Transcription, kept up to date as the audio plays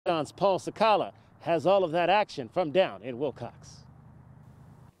Tucson's Paul Sakala has all of that action from down in Wilcox.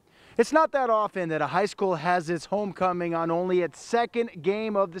 It's not that often that a high school has its homecoming on only its second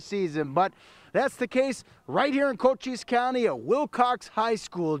game of the season, but that's the case right here in Cochise County at Wilcox High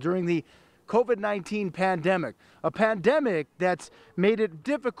School during the COVID-19 pandemic, a pandemic that's made it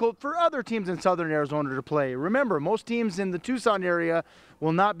difficult for other teams in southern Arizona to play. Remember, most teams in the Tucson area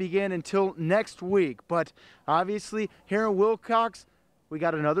will not begin until next week, but obviously here in Wilcox, we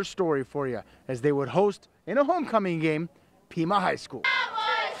got another story for you as they would host in a homecoming game, Pima High School.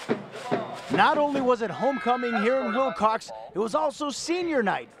 Not only was it homecoming here in Wilcox, it was also senior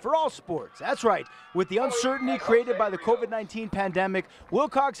night for all sports. That's right. With the uncertainty created by the COVID-19 pandemic,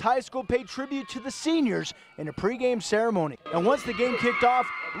 Wilcox High School paid tribute to the seniors in a pregame ceremony. And once the game kicked off,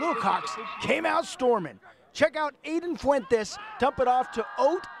 Wilcox came out storming. Check out Aiden Fuentes dump it off to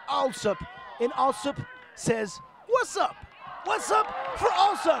Oat Alsup, and Alsup says, "What's up? What's up for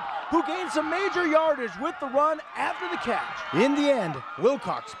Alsup?" who gained some major yardage with the run after the catch. In the end,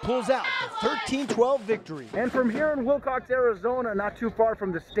 Wilcox pulls out the 13-12 victory. And from here in Wilcox, Arizona, not too far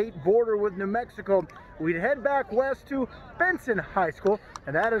from the state border with New Mexico, we'd head back west to Benson High School,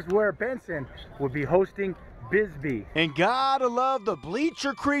 and that is where Benson would be hosting Bisbee. And gotta love the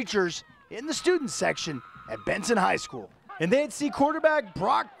bleacher creatures in the student section at Benson High School. And they'd see quarterback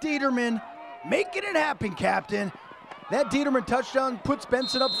Brock Dieterman making it happen, Captain. That Dieterman touchdown puts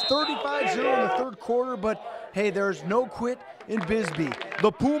Benson up 35-0 in the third quarter, but hey, there's no quit in Bisbee. The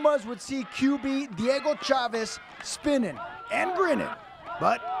Pumas would see QB Diego Chavez spinning and grinning,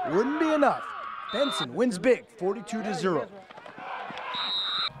 but wouldn't be enough. Benson wins big, 42-0.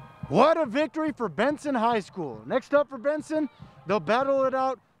 What a victory for Benson High School. Next up for Benson, they'll battle it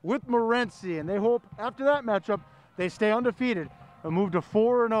out with Morenci, and they hope after that matchup, they stay undefeated and move to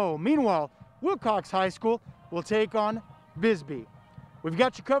 4-0. Meanwhile, Wilcox High School will take on Bisbee. We've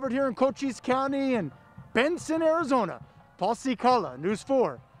got you covered here in Cochise County and Benson, Arizona. Paul Sakala, News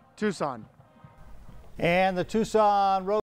 4, Tucson. And the Tucson Road